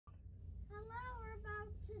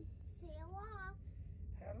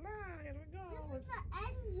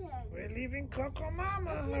engine. We're leaving Coco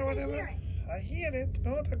Mama or I whatever. hear it. I hear it.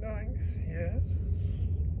 Motor going. Yes.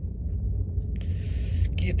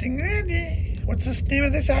 Getting ready. What's the name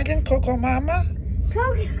of this island? Coco Mama?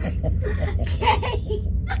 Okay.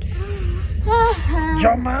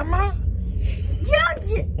 Joe Mama?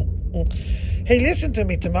 George. Hey, listen to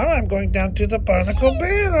me. Tomorrow I'm going down to the Barnacle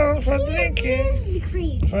Barrel for drinking.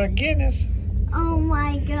 For Guinness. Oh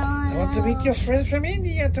my god. I want to meet your friends from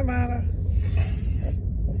India tomorrow.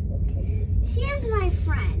 She is my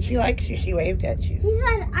friend. She likes you. She waved at you. He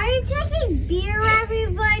said, are you drinking beer,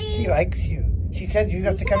 everybody? She likes you. She said you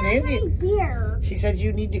have to come to India. Beer. She said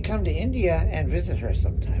you need to come to India and visit her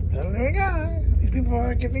sometime. So there we go. These people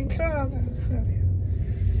are getting called.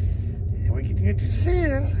 We're getting you to see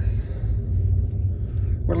it.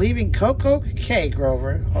 We're leaving Coco K,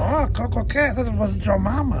 Grover. Oh, Coco K. I thought it was Joe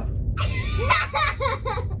Mama.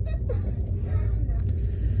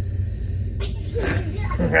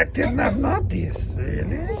 I did not know this,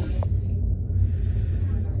 really.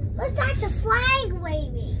 Looks like the flag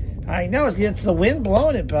waving. I know, it's the wind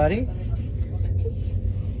blowing it, buddy.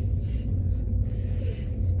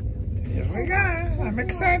 Here we go. I'm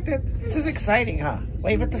excited. This is exciting, huh?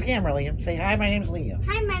 Wave at the camera, Liam. Say, hi, my name's Liam.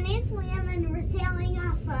 Hi, my name's Liam, and we're sailing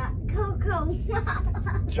off Coco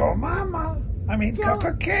Mama. Joe Mama. I mean,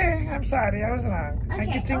 Coco K. I'm sorry, I was wrong. Okay, I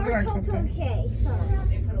get things wrong sometimes. Okay,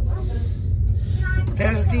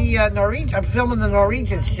 There's the Norwegian. I'm filming the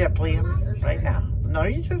Norwegian ship, Liam, right now. The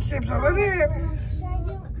Norwegian ship's over there.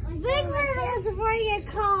 Big Bird was bring in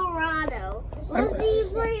Colorado. Was he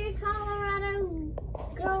bring in Colorado?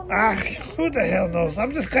 Ah, who the hell knows?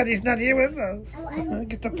 I'm just glad he's not here with us. I'll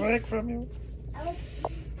get the break from you.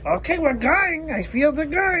 Okay, we're going. I feel the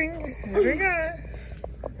going. Here we go.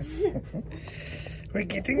 We're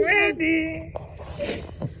getting ready.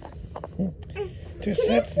 Can you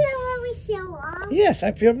film when we sail off? Yes,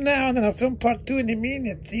 I film now and then I'll film part 2 in a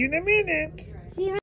minute. See you in a minute.